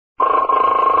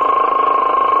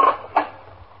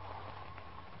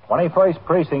21st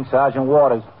Precinct, Sergeant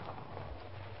Waters.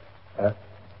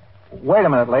 Wait a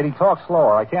minute, lady. Talk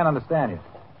slower. I can't understand you.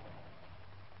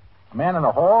 A man in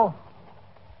the hall?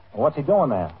 What's he doing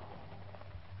there?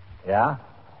 Yeah?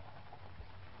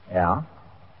 Yeah?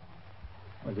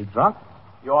 Was he drunk?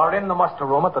 You are in the muster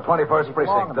room at the 21st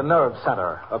Precinct, the nerve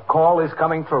center. A call is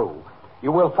coming through.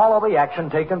 You will follow the action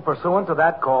taken pursuant to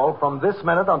that call from this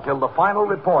minute until the final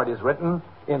report is written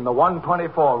in the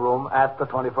 124 room at the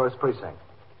 21st Precinct.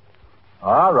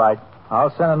 All right.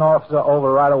 I'll send an officer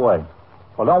over right away.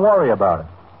 Well, don't worry about it.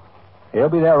 He'll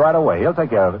be there right away. He'll take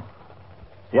care of it.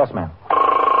 Yes, ma'am.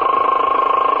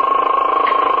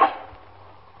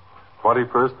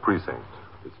 21st Precinct.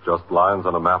 It's just lines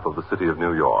on a map of the city of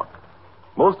New York.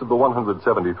 Most of the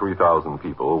 173,000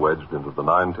 people wedged into the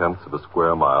 9/10 of a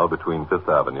square mile between Fifth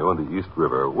Avenue and the East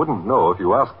River wouldn't know if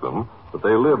you asked them that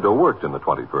they lived or worked in the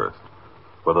 21st.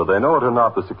 Whether they know it or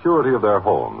not, the security of their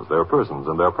homes, their persons,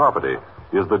 and their property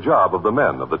is the job of the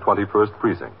men of the 21st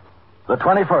Precinct. The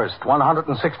 21st,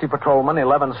 160 patrolmen,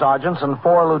 11 sergeants, and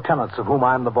 4 lieutenants, of whom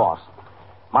I'm the boss.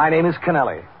 My name is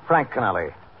Kennelly, Frank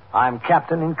Kennelly. I'm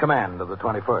captain in command of the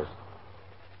 21st.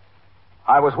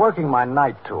 I was working my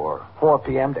night tour, 4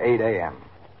 p.m. to 8 a.m.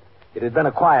 It had been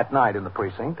a quiet night in the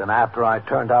precinct, and after I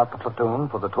turned out the platoon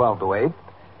for the 12 to 8,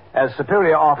 as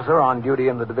superior officer on duty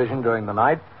in the division during the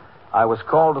night, I was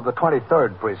called to the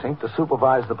 23rd Precinct to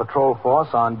supervise the patrol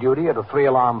force on duty at a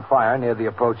 3-alarm fire near the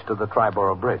approach to the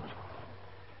Triborough Bridge.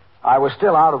 I was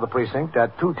still out of the precinct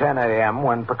at 2:10 a.m.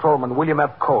 when Patrolman William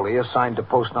F. Coley, assigned to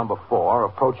post number 4,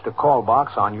 approached a call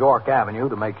box on York Avenue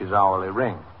to make his hourly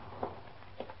ring.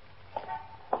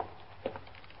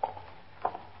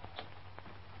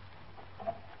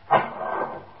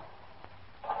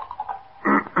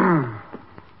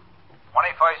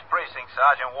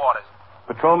 Sergeant Waters.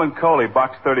 Patrolman Coley,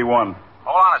 box 31.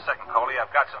 Hold on a second, Coley.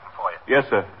 I've got something for you. Yes,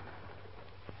 sir.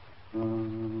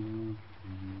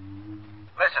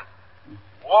 Listen.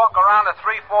 Walk around to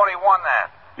 341 there.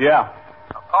 Yeah.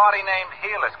 A party named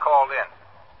Healer's called in.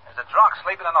 There's a drunk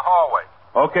sleeping in the hallway.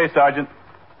 Okay, Sergeant.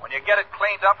 When you get it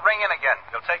cleaned up, ring in again.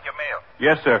 He'll take your meal.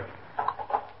 Yes, sir.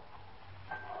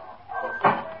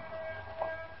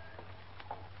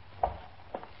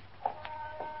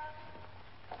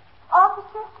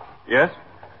 Officer? Yes?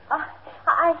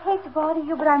 I hate to bother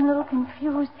you, but I'm a little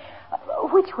confused.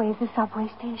 Which way is the subway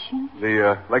station?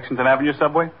 The Lexington Avenue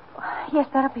subway? Yes,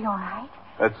 that'll be all right.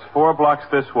 That's 4 blocks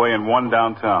this way and 1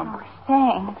 downtown. Oh,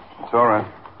 thanks. It's all right.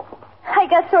 I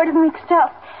got sort of mixed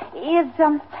up. Is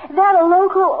that a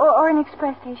local or an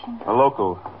express station? A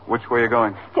local. Which way are you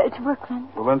going? To Brooklyn.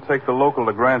 Well, then take the local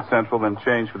to Grand Central, then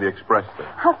change for the express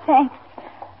there. Oh, thanks.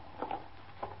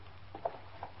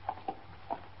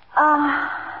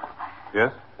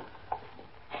 Yes?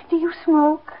 Do you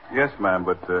smoke? Yes, ma'am,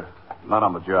 but not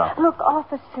on the job. Look,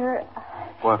 officer.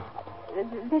 What?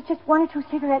 There's just 1 or 2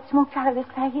 cigarettes smoked out of this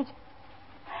package.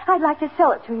 I'd like to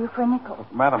sell it to you for a nickel.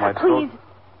 Madam, I Please.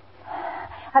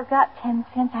 I've got 10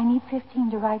 cents. I need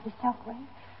 15 to ride the subway.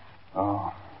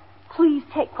 Oh. Please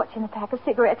take what's in the pack of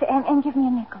cigarettes and give me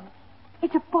a nickel.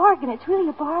 It's a bargain. It's really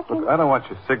a bargain. Look, I don't want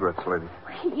your cigarettes, lady.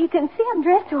 You can see I'm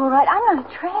dressed all right. I'm not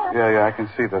a tramp. Yeah, I can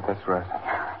see that. That's right.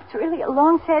 It's really a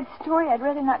long, sad story. I'd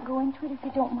rather not go into it if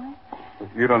you don't mind.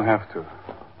 You don't have to.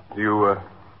 You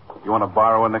want to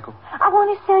borrow a nickel? I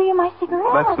want to sell you my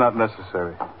cigarettes. That's not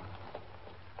necessary.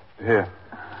 Here.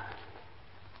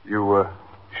 You,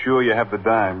 sure you have the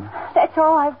dime? That's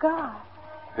all I've got.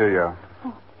 Here you are.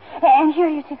 And here are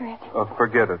your cigarettes. Oh,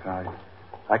 forget it.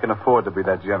 I can afford to be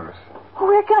that generous.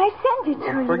 Where can I send it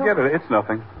to you? Forget it. It's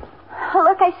nothing. Oh,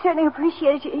 look, I certainly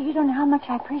appreciate it. You don't know how much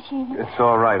I appreciate it. It's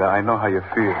all right. I know how you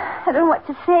feel. I don't know what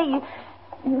to say.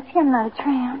 You see, I'm not a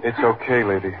tramp. It's okay,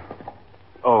 lady.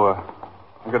 Oh,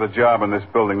 I've got a job in this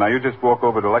building. Now, you just walk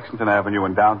over to Lexington Avenue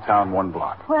in downtown 1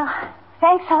 block. Well,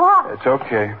 thanks a lot. It's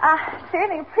okay. I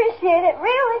certainly appreciate it,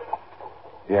 really.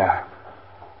 Yeah.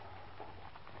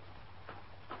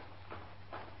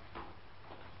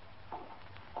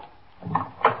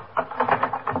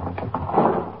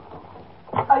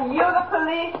 Are you the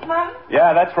policeman?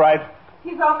 Yeah, that's right.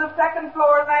 He's on the 2nd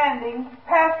floor landing,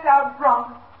 passed out drunk,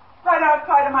 right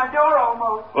outside of my door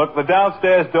almost. Look, the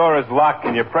downstairs door is locked.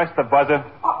 Can you press the buzzer?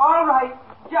 All right.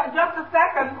 Just a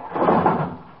second.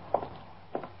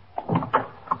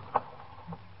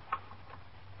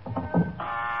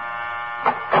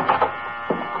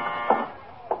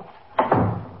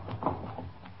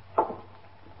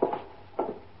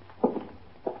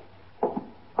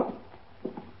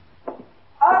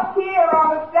 Up here on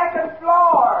the 2nd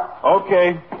floor.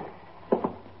 Okay.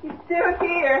 He's still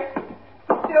here.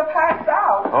 He's still passed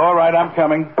out. All right, I'm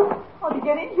coming. Oh, to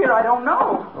get in here, I don't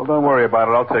know. Well, don't worry about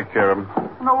it. I'll take care of him.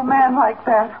 An old man like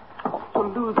that will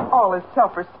lose all his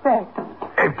self-respect.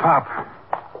 Hey, Pop.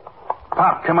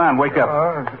 Pop, come on, wake up.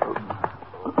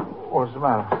 What's the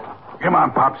matter? Come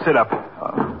on, Pop, sit up.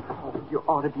 You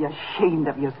ought to be ashamed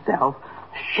of yourself.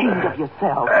 Ashamed of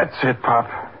yourself. That's it, Pop.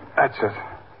 That's it.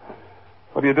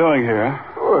 What are you doing here?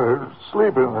 Oh,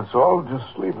 sleeping, that's all. Just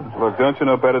sleeping. Look, don't you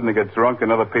know better than to get drunk in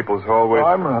other people's hallways?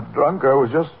 I'm not drunk. I was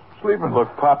just sleeping.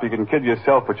 Look, Pop, you can kid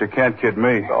yourself, but you can't kid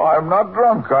me. No, I'm not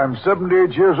drunk. I'm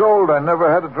 78 years old. I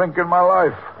never had a drink in my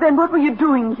life. Then what were you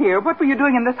doing here? What were you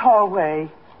doing in this hallway?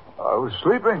 I was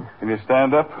sleeping. Can you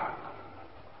stand up?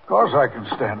 Of course I can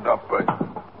stand up, but...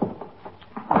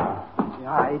 The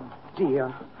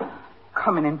idea.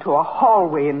 Coming into a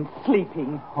hallway and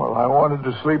sleeping. Well, I wanted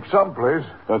to sleep someplace.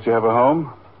 Don't you have a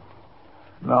home?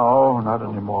 No, not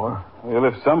anymore. You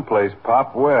live someplace,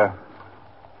 Pop. Where?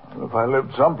 Well, if I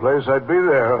lived someplace, I'd be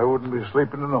there. I wouldn't be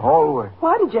sleeping in the hallway.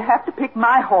 Why did you have to pick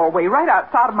my hallway right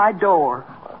outside of my door?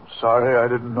 I'm sorry. I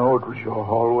didn't know it was your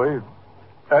hallway.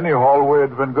 Any hallway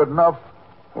had been good enough.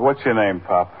 What's your name,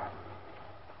 Pop?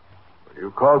 You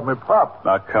called me Pop.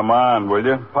 Now, come on, will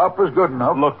you? Pop is good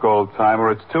enough. Look,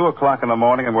 old-timer, it's 2 o'clock in the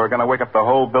morning, and we're going to wake up the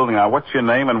whole building. Now, what's your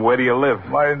name, and where do you live?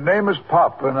 My name is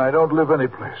Pop, and I don't live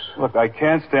anyplace. Look, I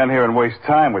can't stand here and waste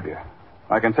time with you.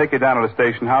 I can take you down to the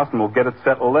station house, and we'll get it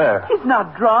settled there. He's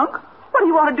not drunk. What do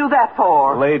you want to do that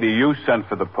for? Lady, you sent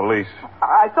for the police.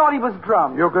 I thought he was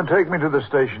drunk. You can take me to the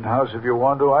station house if you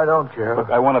want to. I don't care. Look,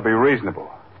 I want to be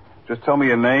reasonable. Just tell me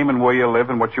your name and where you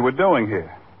live and what you were doing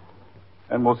here.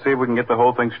 And we'll see if we can get the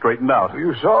whole thing straightened out.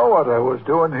 You saw what I was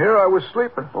doing here. I was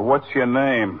sleeping. Well, what's your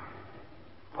name?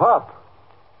 Pop.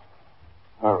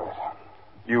 All right.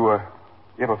 You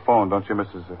have a phone, don't you,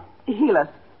 Mrs. Heelis.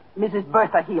 Mrs.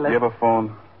 Bertha Heelis. You have a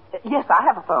phone? Yes, I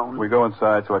have a phone. We go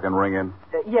inside so I can ring in.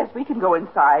 Yes, we can go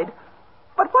inside.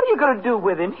 But what are you going to do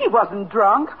with him? He wasn't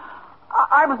drunk.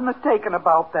 I was mistaken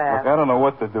about that. Look, I don't know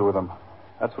what to do with him.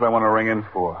 That's what I want to ring in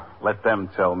for. Let them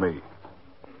tell me.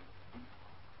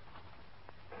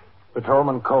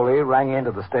 Patrolman Coley rang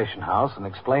into the station house and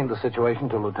explained the situation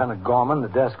to Lieutenant Gorman, the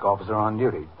desk officer on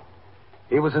duty.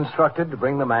 He was instructed to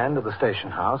bring the man to the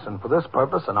station house, and for this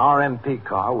purpose, an RMP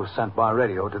car was sent by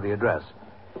radio to the address.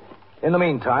 In the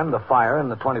meantime, the fire in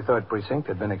the 23rd Precinct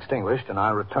had been extinguished, and I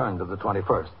returned to the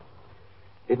 21st.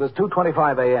 It was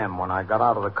 2:25 a.m. when I got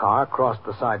out of the car, crossed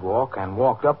the sidewalk, and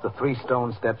walked up the 3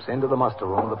 stone steps into the muster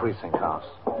room of the precinct house.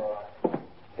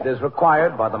 It is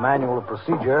required by the manual of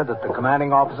procedure that the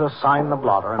commanding officer sign the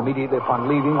blotter immediately upon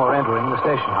leaving or entering the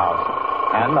station house,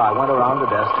 and I went around the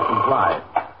desk to comply.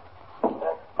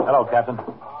 Hello, Captain.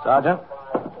 Sergeant?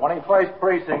 21st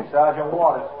Precinct, Sergeant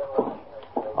Waters.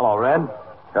 Hello, Red.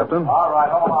 Captain? All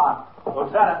right, hold on.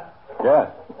 Lieutenant,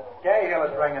 Yes. Cahill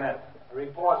is ringing in. He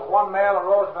reports 1 male at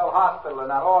Roosevelt Hospital in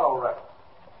that auto wreck.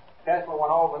 Kessler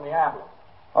went over in the ambulance.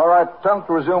 All right, tell him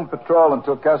to resume patrol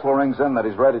until Kessler rings in that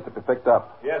he's ready to be picked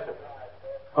up. Yes, sir.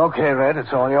 Okay, Red,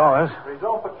 it's all yours.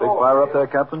 Resume Big patrol. fire up there,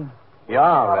 Captain?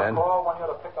 Yeah, Red. Call when you're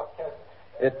to pick up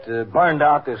Kessler. It burned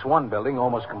out this one building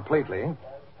almost completely.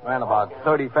 Ran about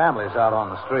 30 families out on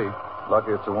the street.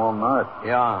 Lucky it's a warm night.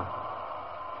 Yeah.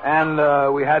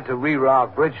 And we had to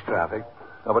reroute bridge traffic.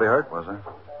 Nobody hurt, was there?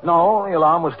 No, the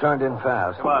alarm was turned in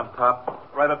fast. Come on,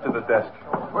 Pop. Right up to the desk.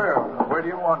 Where do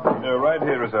you want me? Right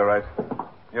here is all right.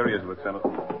 Here he is, Lieutenant.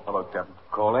 Hello, Captain.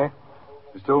 Coley?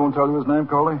 You still won't tell you his name,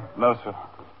 Coley? No, sir.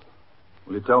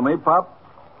 Will you tell me, Pop?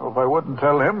 Well, if I wouldn't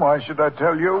tell him, why should I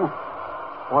tell you?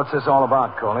 What's this all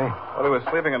about, Coley? Well, he was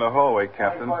sleeping in the hallway,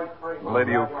 Captain. The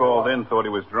lady who called in thought he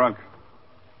was drunk.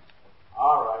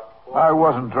 All right. I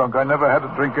wasn't drunk. I never had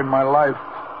a drink in my life.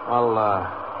 Well,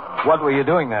 what were you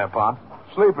doing there, Pop?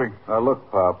 Sleeping. Now, look,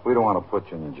 Pop, we don't want to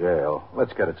put you in jail.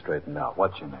 Let's get it straightened out.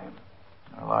 What's your name?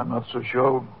 Well, I'm not so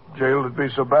sure jail would be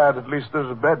so bad. At least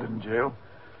there's a bed in jail.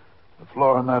 The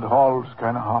floor in that hall is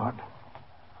kind of hard.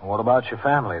 What about your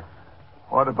family?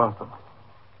 What about them?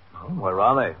 Where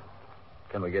are they?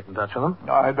 Can we get in touch with them?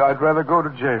 I'd rather go to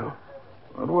jail.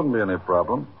 Well, it wouldn't be any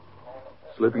problem.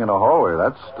 Sleeping in a hallway,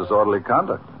 that's disorderly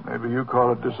conduct. Maybe you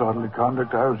call it disorderly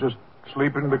conduct. I was just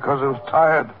sleeping because I was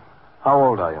tired. How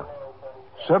old are you?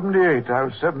 78. I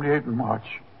was 78 in March.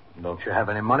 Don't you have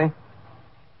any money?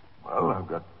 Well, I've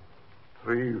got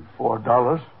 $3,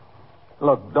 $4.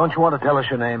 Look, don't you want to tell us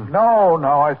your name? No,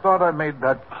 I thought I made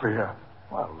that clear.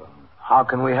 Well, how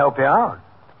can we help you out?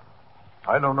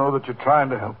 I don't know that you're trying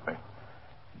to help me.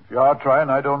 If you are trying,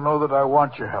 I don't know that I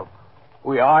want your help.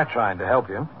 We are trying to help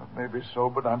you. Maybe so,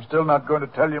 but I'm still not going to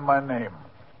tell you my name.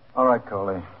 All right,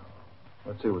 Coley.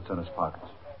 Let's see what's in his pockets.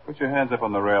 Put your hands up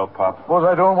on the rail, Pop. Suppose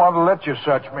I don't want to let you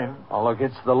search me. Oh, look,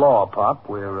 it's the law, Pop.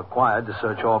 We're required to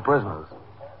search all prisoners.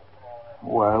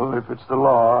 Well, if it's the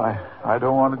law, I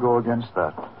don't want to go against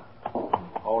that.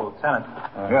 Oh, Lieutenant.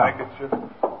 Yeah. Make it, sure.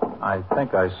 I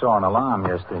think I saw an alarm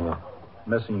yesterday. A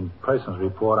missing persons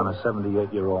report on a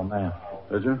 78-year-old man.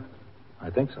 Did you? I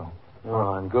think so. Go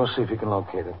on, go see if you can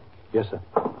locate it. Yes, sir.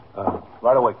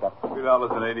 Right away, Captain.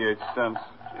 $3.88.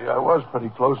 Gee, I was pretty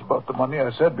close about the money.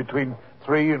 I said between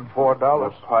 $3 and $4.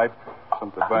 A pipe,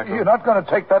 some tobacco. You're not going to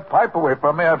take that pipe away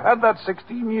from me. I've had that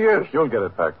 16 years. You'll get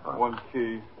it back, Pop. One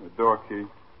key, a door key.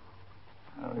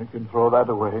 You can throw that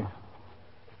away.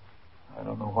 I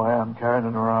don't know why I'm carrying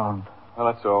it around.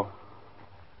 Well, that's all.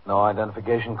 No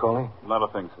identification, Coley? Not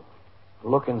a thing, sir.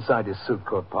 Look inside his suit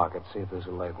coat pocket, see if there's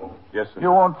a label. Yes, sir.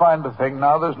 You won't find the thing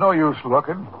now. There's no use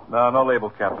looking. No label,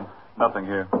 Captain. Nothing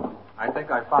here. I think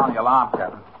I found the alarm,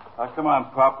 Captain. Now, come on,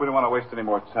 Pop. We don't want to waste any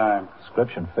more time.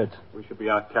 Description fits. We should be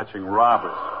out catching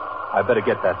robbers. I better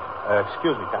get that.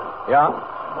 Excuse me, Captain.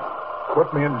 Yeah?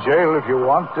 Put me in jail if you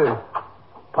want to.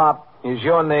 Pop, is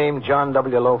your name John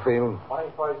W. Lowfield?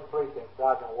 21st Precinct,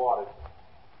 Sergeant Waters.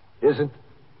 Is it?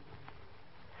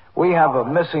 We have a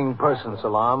missing persons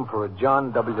alarm for a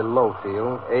John W.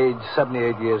 Lowfield, age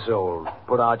 78 years old,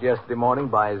 put out yesterday morning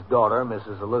by his daughter,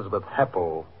 Mrs. Elizabeth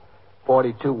Heppel,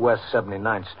 42 West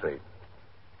 79th Street.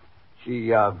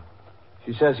 She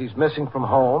says he's missing from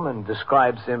home and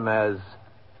describes him as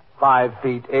 5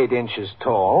 feet 8 inches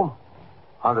tall,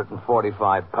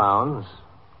 145 pounds,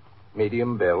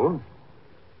 medium build,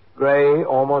 gray,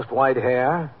 almost white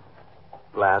hair,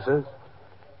 glasses,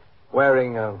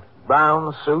 wearing a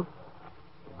brown suit,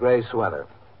 gray sweater.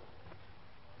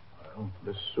 Well,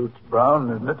 this suit's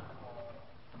brown, isn't it?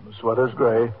 And the sweater's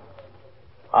gray.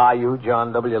 Are you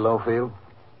John W. Lowfield?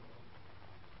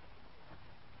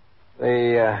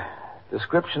 The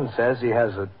description says he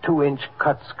has a 2-inch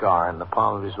cut scar in the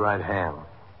palm of his right hand.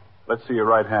 Let's see your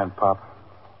right hand, Pop.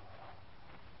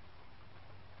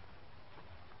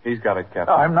 He's got it,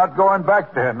 Captain. I'm not going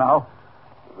back there now.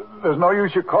 There's no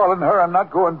use you calling her. I'm not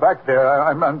going back there.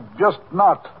 I'm just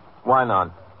not. Why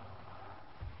not?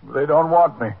 They don't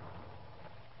want me.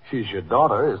 She's your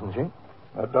daughter, isn't she?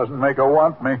 That doesn't make her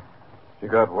want me. She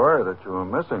got word that you were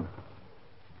missing.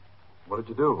 What did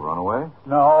you do? Run away?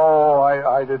 No,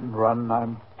 I didn't run.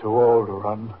 I'm too old to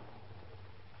run.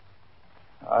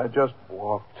 I just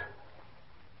walked.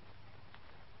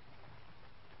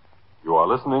 You are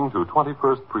listening to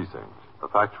 21st Precinct, a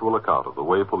factual account of the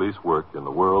way police work in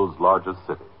the world's largest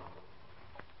city.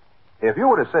 If you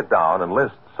were to sit down and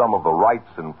list some of the rights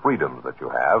and freedoms that you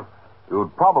have,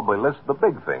 you'd probably list the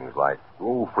big things like,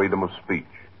 freedom of speech,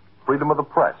 freedom of the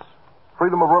press,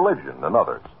 freedom of religion, and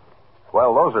others.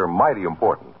 Well, those are mighty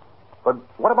important. But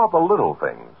what about the little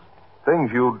things?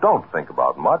 Things you don't think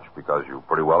about much because you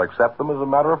pretty well accept them as a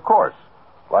matter of course,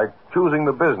 like choosing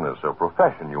the business or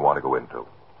profession you want to go into.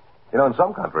 You know, in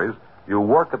some countries, you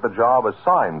work at the job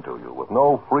assigned to you with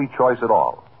no free choice at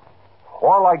all.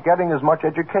 Or like getting as much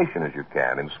education as you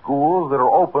can in schools that are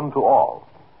open to all.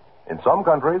 In some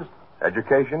countries,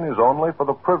 education is only for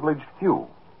the privileged few.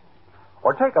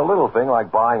 Or take a little thing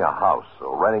like buying a house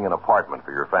or renting an apartment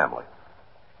for your family.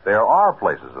 There are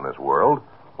places in this world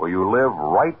where you live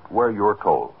right where you're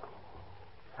told.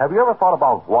 Have you ever thought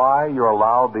about why you're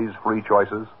allowed these free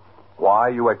choices? Why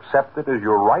you accept it as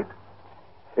your right?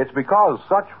 It's because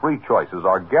such free choices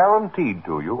are guaranteed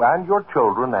to you and your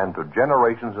children and to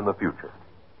generations in the future.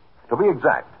 To be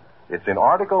exact, it's in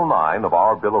Article 9 of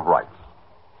our Bill of Rights.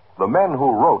 The men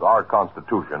who wrote our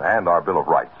Constitution and our Bill of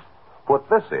Rights put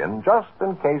this in just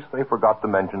in case they forgot to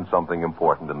mention something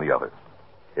important in the others.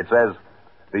 It says,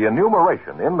 the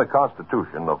enumeration in the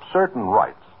Constitution of certain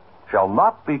rights shall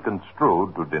not be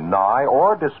construed to deny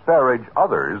or disparage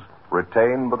others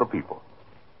retained by the people.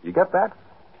 You get that?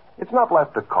 It's not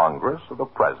left to Congress or the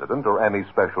President or any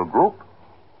special group.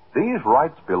 These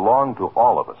rights belong to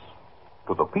all of us,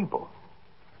 to the people.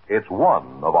 It's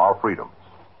one of our freedoms.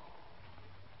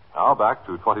 Now back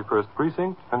to 21st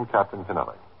Precinct and Captain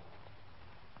Kennelly.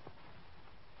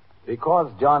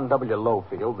 Because John W.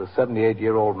 Lowfield, the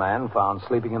 78-year-old man found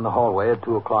sleeping in the hallway at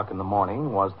 2 o'clock in the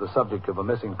morning, was the subject of a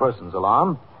missing persons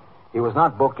alarm, he was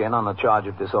not booked in on the charge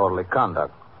of disorderly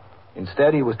conduct.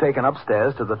 Instead, he was taken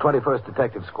upstairs to the 21st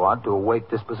Detective Squad to await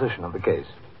disposition of the case.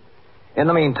 In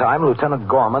the meantime, Lieutenant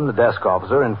Gorman, the desk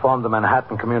officer, informed the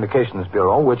Manhattan Communications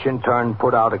Bureau, which in turn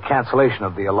put out a cancellation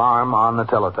of the alarm on the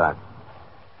teletype.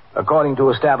 According to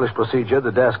established procedure,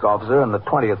 the desk officer in the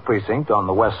 20th Precinct on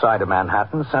the west side of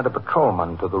Manhattan sent a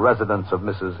patrolman to the residence of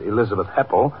Mrs. Elizabeth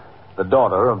Heppel, the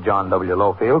daughter of John W.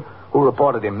 Lowfield, who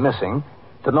reported him missing,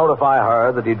 to notify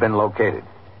her that he'd been located.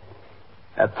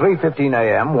 At 3:15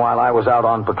 a.m., while I was out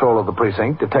on patrol of the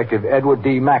precinct, Detective Edward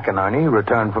D. McInerney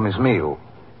returned from his meal.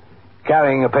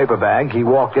 Carrying a paper bag, he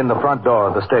walked in the front door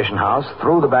of the station house,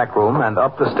 through the back room, and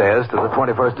up the stairs to the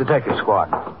 21st Detective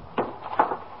Squad.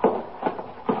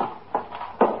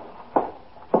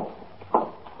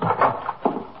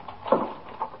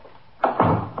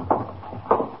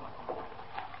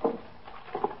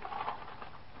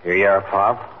 Here you are,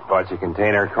 Pop. Bought you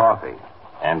container of coffee.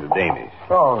 And a Danish.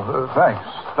 Oh, thanks.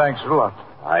 Thanks a lot.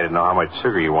 I didn't know how much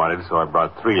sugar you wanted, so I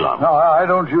brought 3 lumps. No, I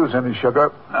don't use any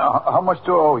sugar. Now, how much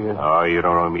do I owe you? Oh, you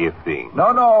don't owe me a thing.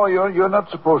 No, you're not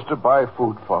supposed to buy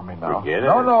food for me now. Forget it.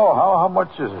 No, how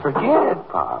much is it? Forget it,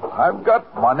 Pop. I've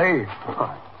got money.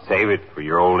 Save it for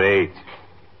your old age.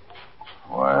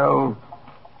 Well,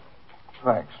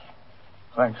 thanks.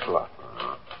 Thanks a lot.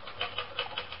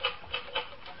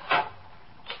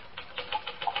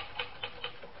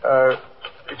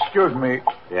 Excuse me.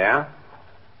 Yeah?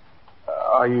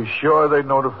 Are you sure they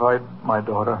notified my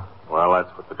daughter? Well, that's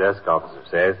what the desk officer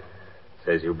says.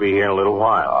 Says you'll be here in a little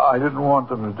while. I didn't want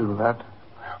them to do that.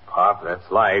 Pop, that's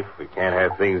life. We can't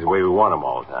have things the way we want them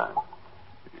all the time.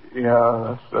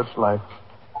 Yeah, that's life.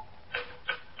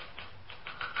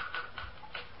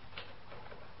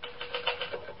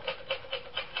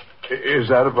 Is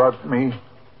that about me?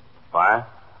 What?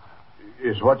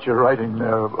 Is what you're writing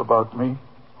there about me?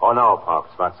 Oh, no, Pop.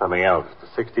 It's about something else.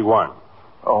 It's a 61.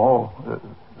 Oh,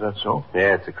 that's so?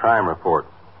 Yeah, it's a crime report.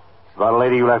 It's about a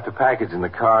lady who left a package in the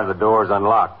car and the door's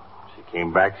unlocked. She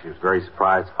came back. She was very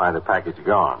surprised to find the package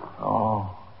gone.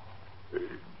 Oh.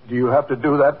 Do you have to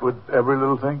do that with every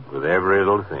little thing? With every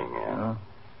little thing, yeah.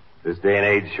 This day and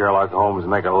age, Sherlock Holmes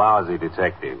make a lousy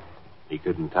detective. He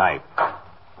couldn't type.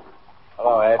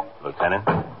 Hello, Ed. Lieutenant?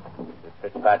 Did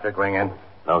Fitzpatrick ring in?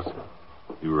 No, sir.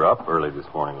 You were up early this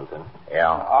morning, Lieutenant.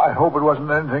 Yeah. I hope it wasn't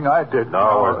anything I did.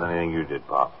 No, it wasn't anything you did,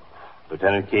 Pop.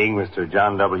 Lieutenant King, Mr.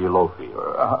 John W.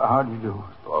 Lofield. How do you do?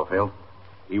 Lofield?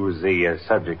 He was the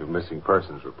subject of missing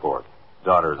persons report.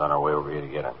 Daughter's on her way over here to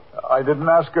get him. I didn't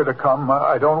ask her to come.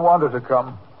 I don't want her to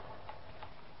come.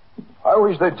 I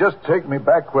wish they'd just take me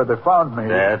back where they found me.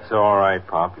 That's all right,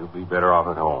 Pop. You'll be better off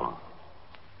at home.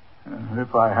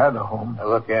 If I had a home.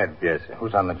 Look, Ed. Yes, sir.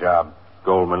 Who's on the job?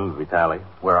 Goldman, Vitale.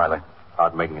 Where are they?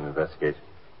 Out making an investigation.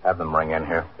 Have them ring in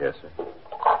here. Yes, sir.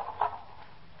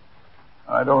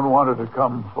 I don't want her to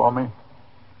come for me.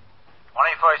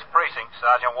 21st Precinct,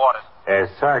 Sergeant Waters.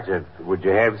 Sergeant, would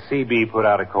you have CB put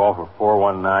out a call for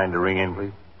 419 to ring in,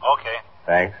 please? Okay.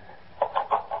 Thanks.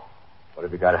 What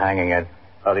have you got hanging, Ed?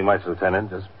 Nothing much, Lieutenant.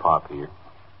 Just Pop here.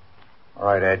 All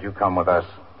right, Ed, you come with us.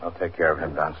 I'll take care of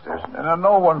him downstairs. And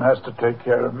no one has to take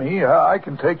care of me. I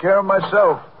can take care of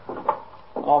myself.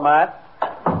 Oh, Matt.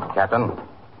 Captain?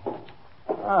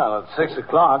 Well, at 6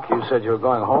 o'clock, you said you were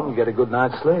going home to get a good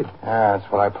night's sleep. Yeah,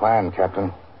 that's what I planned,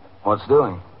 Captain. What's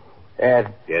doing?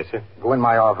 Ed. Yes, sir. Go in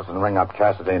my office and ring up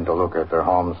Cassidy and DeLuca at their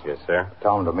homes. Yes, sir.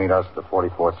 Tell them to meet us at the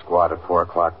 44th Squad at 4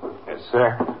 o'clock. Yes,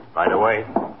 sir. Right away.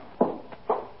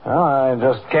 Well, I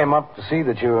just came up to see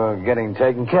that you were getting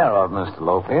taken care of, Mr.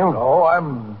 Lofield. Oh,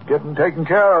 I'm getting taken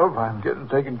care of. I'm getting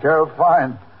taken care of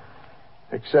fine.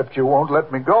 Except you won't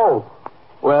let me go.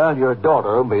 Well, your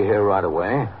daughter will be here right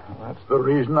away. That's the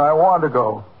reason I want to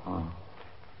go. Oh.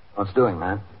 What's doing,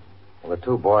 man? Well, the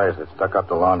 2 boys that stuck up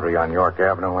the laundry on York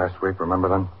Avenue last week, remember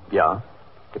them? Yeah.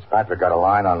 Fitzpatrick got a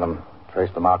line on them,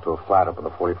 traced them out to a flat up at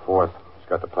the 44th. He's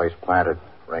got the place planted.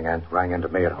 Rang into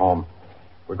me at home.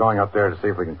 We're going up there to see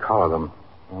if we can collar them.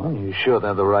 Well, you sure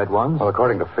they're the right ones? Well,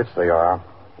 according to Fitz, they are.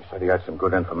 He said he had some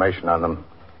good information on them.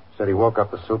 Said he woke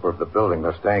up the super of the building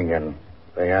they're staying in.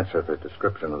 They answered the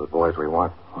description of the boys we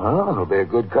want. Well, it'll be a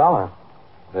good collar.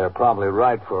 They're probably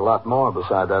right for a lot more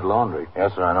beside that laundry.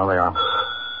 Yes, sir, I know they are.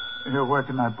 Here, where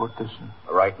can I put this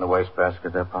in? Right in the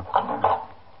wastebasket there, Pop.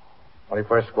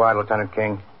 21st Squad, Lieutenant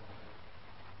King.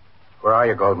 Where are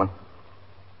you, Goldman?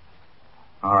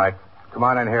 All right. Come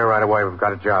on in here right away. We've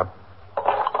got a job.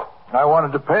 I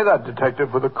wanted to pay that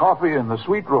detective for the coffee and the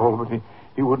sweet roll, but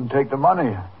he wouldn't take the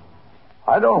money.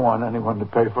 I don't want anyone to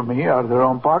pay for me out of their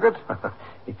own pocket.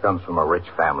 He comes from a rich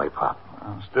family, Pop.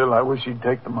 Still, I wish he'd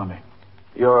take the money.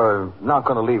 You're not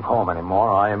going to leave home anymore,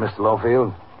 are you, Mr.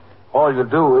 Lofield? All you'll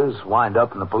do is wind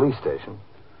up in the police station.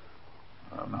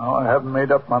 No, I haven't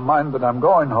made up my mind that I'm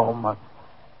going home.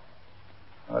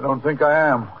 I don't think I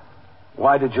am.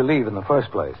 Why did you leave in the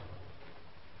first place?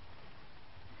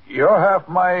 You're half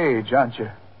my age, aren't you?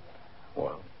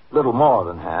 Well, little more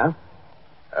than half.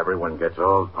 Everyone gets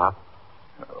old, Pop.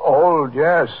 Old,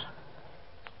 yes.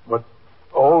 But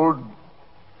old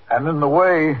and in the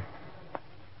way,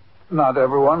 not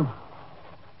everyone.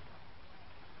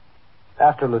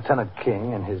 After Lieutenant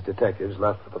King and his detectives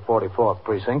left for the 44th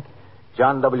Precinct,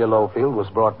 John W. Lowfield was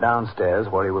brought downstairs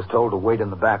where he was told to wait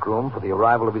in the back room for the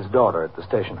arrival of his daughter at the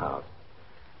station house.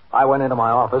 I went into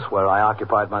my office where I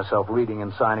occupied myself reading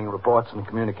and signing reports and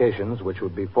communications which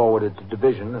would be forwarded to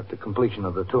division at the completion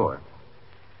of the tour.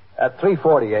 At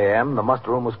 3:40 a.m., the muster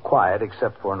room was quiet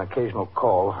except for an occasional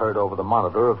call heard over the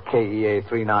monitor of KEA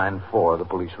 394, the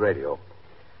police radio.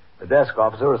 The desk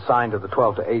officer assigned to the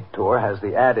 12 to 8 tour has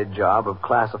the added job of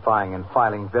classifying and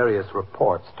filing various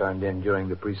reports turned in during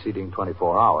the preceding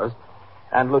 24 hours,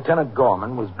 and Lieutenant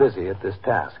Gorman was busy at this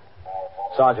task.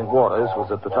 Sergeant Waters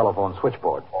was at the telephone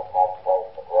switchboard.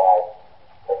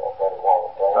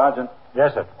 Sergeant.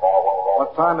 Yes, sir.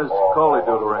 What time is Coley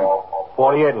due to ring?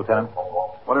 48, Lieutenant.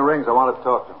 When he rings, I want to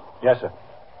talk to him. Yes, sir.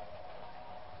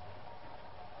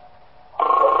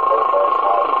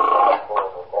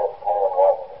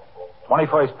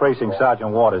 "21st Precinct,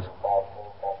 Sergeant Waters."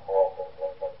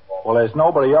 Well, there's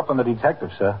nobody up in the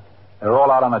detectives, sir. They're all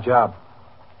out on a job.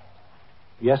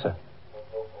 Yes, sir.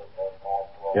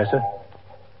 Yes, sir.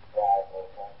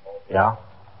 Yeah?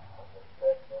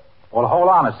 Well, hold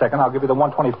on a second. I'll give you the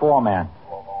 124 man.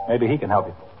 Maybe he can help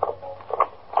you.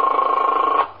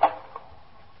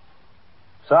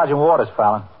 Sergeant Waters,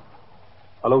 Fallon.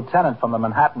 A lieutenant from the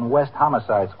Manhattan West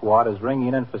Homicide Squad is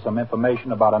ringing in for some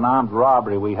information about an armed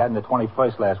robbery we had in the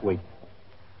 21st last week.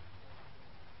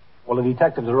 Well, the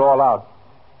detectives are all out.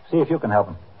 See if you can help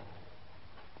them.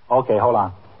 Okay, hold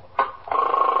on.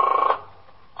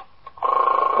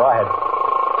 Go ahead.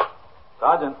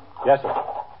 Sergeant. Yes, sir.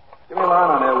 Give me a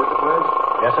line on there, would you, please?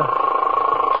 Yes, sir.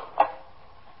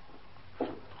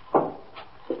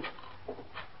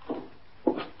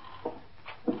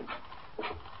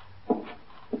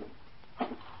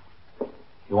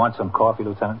 You want some coffee,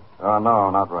 Lieutenant? No,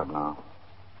 not right now.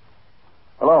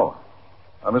 Hello.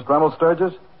 Mr. Reynolds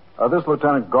Sturgis? This is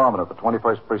Lieutenant Gorman of the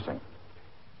 21st Precinct.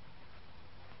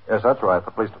 Yes, that's right,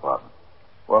 the police department.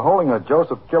 We're holding a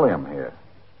Joseph Gilliam here.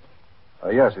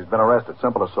 Yes, he's been arrested.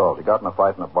 Simple assault. He got in a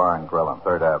fight in a bar and grill on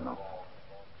 3rd Avenue.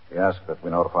 He asked that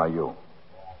we notify you.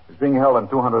 He's being held on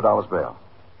 $200 bail.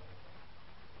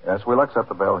 Yes, we'll accept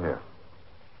the bail here.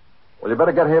 Well, you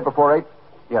better get here before 8.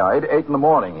 Yeah, 8 in the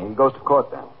morning. He goes to court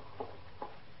then.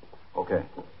 Okay.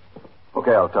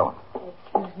 Okay, I'll tell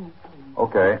him.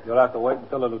 Okay. You'll have to wait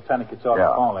until the lieutenant gets off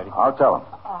the phone, lady. I'll tell him.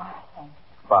 Oh, thanks.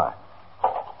 Bye.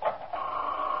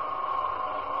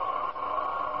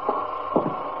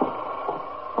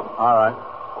 All right.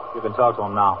 You can talk to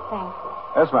him now. Thanks.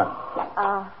 Yes,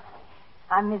 ma'am.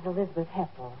 I'm Miss Elizabeth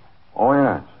Heffel. Oh,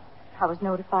 yes. I was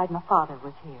notified my father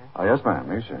was here. Oh, yes,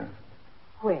 ma'am. He's here.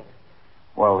 Where?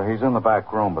 Well, he's in the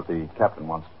back room, but the captain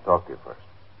wants to talk to you first.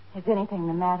 Is anything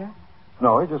the matter?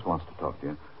 No, he just wants to talk to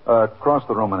you. Cross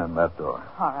the room and in that door.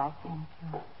 All right, thank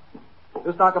you.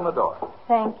 Just knock on the door.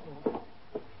 Thank you.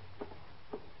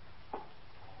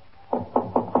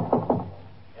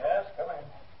 Yes, come in.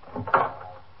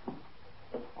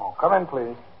 Oh, come in,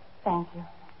 please. Thank you.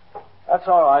 That's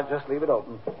all right. Just leave it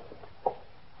open.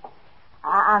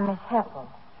 I'm Miss Heffel.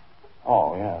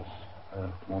 Oh, yes.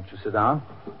 Won't you sit down?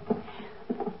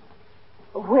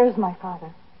 Where's my father?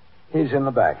 He's in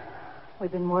the back.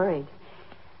 We've been worried.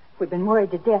 We've been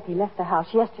worried to death. He left the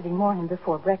house yesterday morning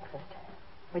before breakfast.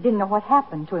 We didn't know what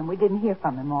happened to him. We didn't hear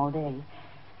from him all day.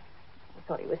 We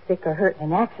thought he was sick or hurt in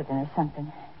an accident or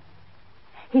something.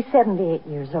 He's 78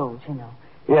 years old, you know.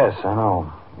 Yes, I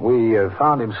know. We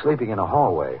found him sleeping in a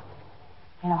hallway.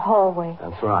 In a hallway?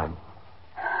 That's right.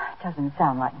 It doesn't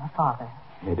sound like my father.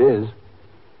 It is.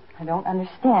 I don't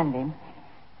understand him.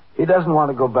 He doesn't want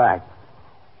to go back.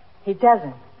 He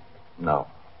doesn't? No.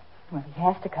 Well, he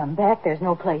has to come back. There's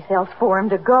no place else for him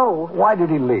to go. Why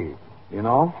did he leave? You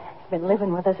know? He's been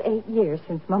living with us 8 years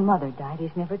since my mother died.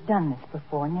 He's never done this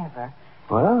before, never.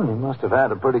 Well, he must have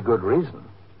had a pretty good reason.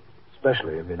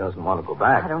 Especially if he doesn't want to go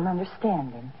back. I don't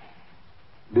understand him.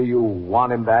 Do you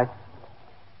want him back?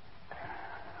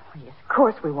 Well, yes, of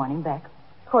course we want him back.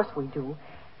 Of course we do.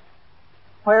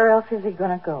 Where else is he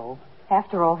going to go?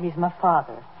 After all, he's my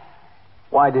father.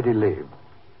 Why did he leave?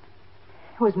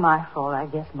 It was my fault, I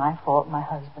guess. My fault, my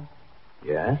husband.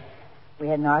 Yes? We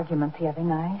had an argument the other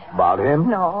night. About him?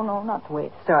 No, not the way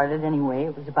it started anyway.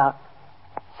 It was about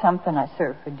something I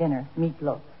served for dinner,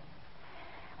 meatloaf.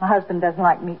 My husband doesn't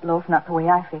like meatloaf, not the way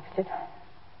I fixed it.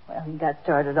 Well, he got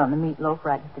started on the meatloaf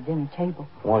right at the dinner table.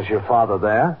 Was your father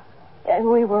there?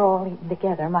 We were all eating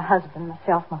together, my husband,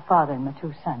 myself, my father, and my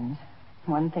 2 sons.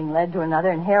 One thing led to another,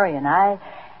 and Harry and I...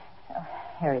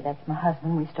 Harry, that's my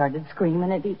husband, we started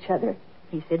screaming at each other.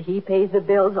 He said he pays the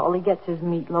bills, all he gets is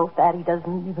meatloaf, that he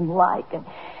doesn't even like. And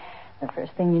The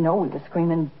first thing you know, we were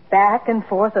screaming back and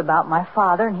forth about my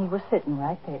father, and he was sitting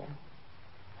right there.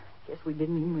 Guess we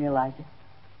didn't even realize it.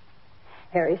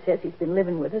 Harry says he's been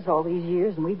living with us all these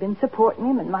years, and we've been supporting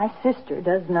him, and my sister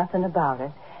does nothing about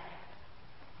it.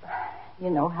 You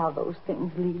know how those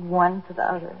things lead one to the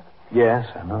other. Yes,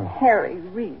 I know. Harry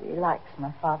really likes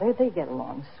my father. They get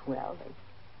along swell.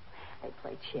 They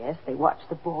play chess. They watch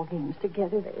the ball games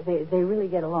together. They really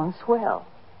get along swell.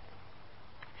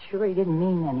 Sure, he didn't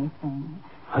mean anything.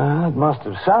 It must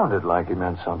have sounded like he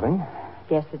meant something.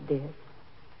 Guess it did.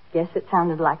 Guess it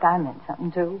sounded like I meant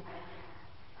something, too.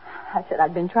 I said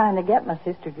I'd been trying to get my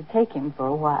sister to take him for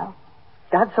a while.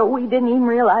 Got so we didn't even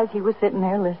realize he was sitting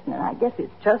there listening. I guess it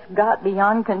just got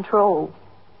beyond control.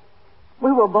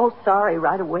 We were both sorry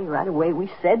right away. We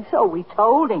said so. We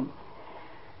told him.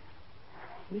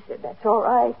 He said, that's all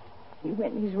right. He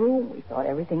went in his room. We thought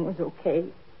everything was okay.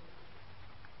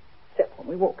 Except when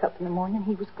we woke up in the morning,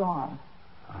 he was gone.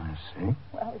 I see.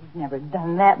 Well, he'd never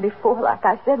done that before. Like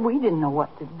I said, we didn't know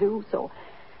what to do, so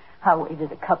I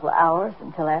waited a couple of hours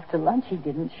until after lunch. He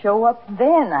didn't show up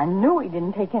then. I knew he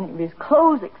didn't take any of his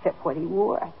clothes except what he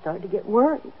wore. I started to get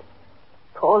worried.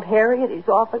 Called Harry at his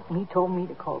office, and he told me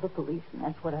to call the police, and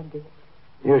that's what I did.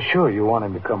 You're sure you want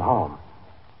him to come home?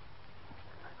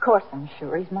 Of course I'm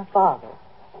sure. He's my father.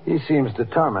 He seems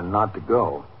determined not to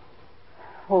go.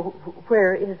 Well,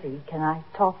 where is he? Can I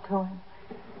talk to him?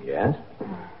 Yes?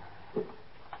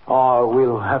 Oh,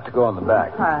 we'll have to go in the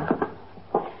back.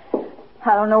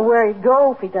 I don't know where he'd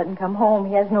go if he doesn't come home.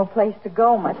 He has no place to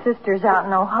go. My sister's out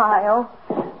in Ohio.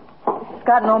 He's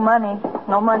got no money.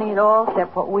 No money at all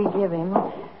except what we give him.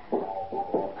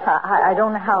 I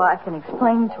don't know how I can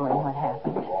explain to him what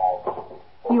happened.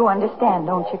 You understand,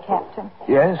 don't you, Captain?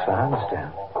 Yes, I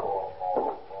understand.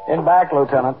 In back,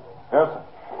 Lieutenant. Yes, sir.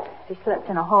 He slept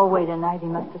in a hallway tonight. He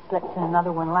must have slept in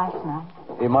another one last night.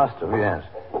 He must have, yes.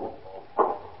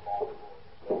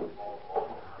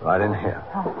 Right in here.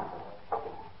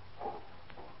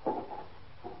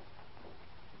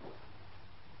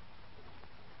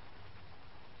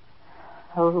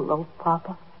 Hello,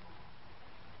 Papa.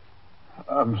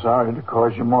 I'm sorry to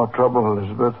cause you more trouble,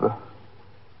 Elizabeth.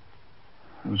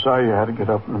 I'm sorry you had to get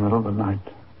up in the middle of the night.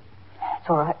 It's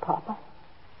all right, Papa.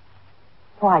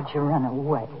 Why'd you run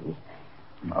away?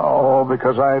 Oh,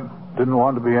 because I didn't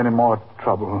want to be any more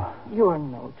trouble. You're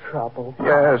no trouble,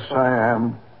 Papa. Yes, I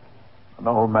am. An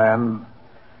old man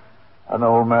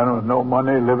with no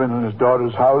money, living in his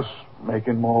daughter's house,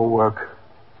 making more work.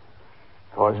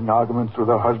 Causing arguments with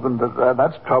her husband.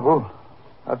 That's trouble.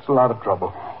 That's a lot of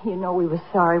trouble. You know, we were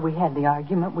sorry we had the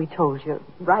argument. We told you.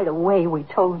 Right away, we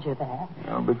told you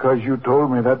that. Because you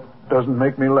told me, that doesn't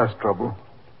make me less trouble.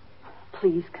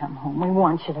 Please come home. We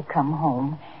want you to come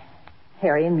home.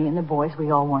 Harry and me and the boys, we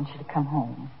all want you to come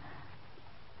home.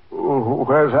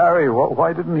 Where's Harry?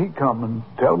 Why didn't he come and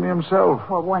tell me himself?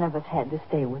 Well, one of us had to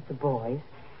stay with the boys.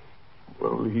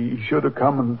 Well, he should have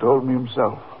come and told me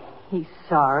himself. He's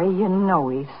sorry. You know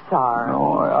he's sorry.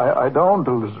 No, I don't,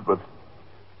 Elizabeth.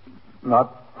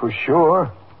 Not for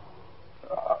sure.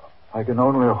 I can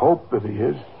only hope that he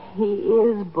is. He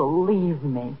is, believe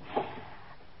me.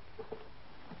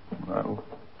 Well,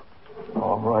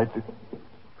 all right. If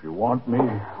you want me.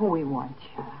 We want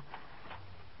you.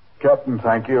 Captain,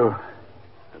 thank you.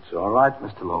 That's all right,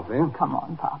 Mr. Lofield. Come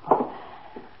on, Papa.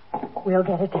 We'll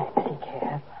get a taxi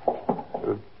cab.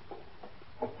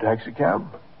 Taxi cab?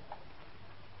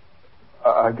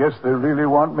 I guess they really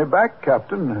want me back,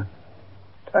 Captain.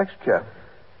 Taxi cab.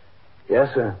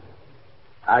 Yes, sir.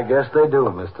 I guess they do,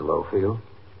 Mr. Lofield.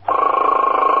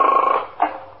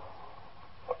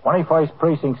 21st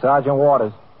Precinct, Sergeant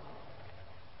Waters.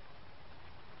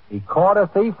 He caught a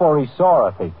thief or he saw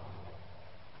a thief?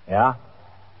 Yeah?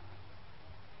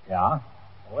 Yeah?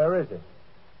 Where is it?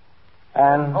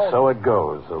 And so it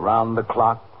goes, around the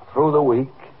clock, through the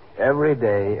week, every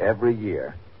day, every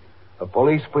year. A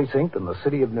police precinct in the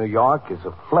city of New York is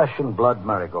a flesh and blood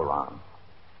merry-go-round.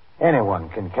 Anyone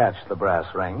can catch the brass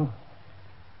ring.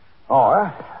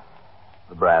 Or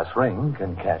the brass ring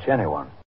can catch anyone.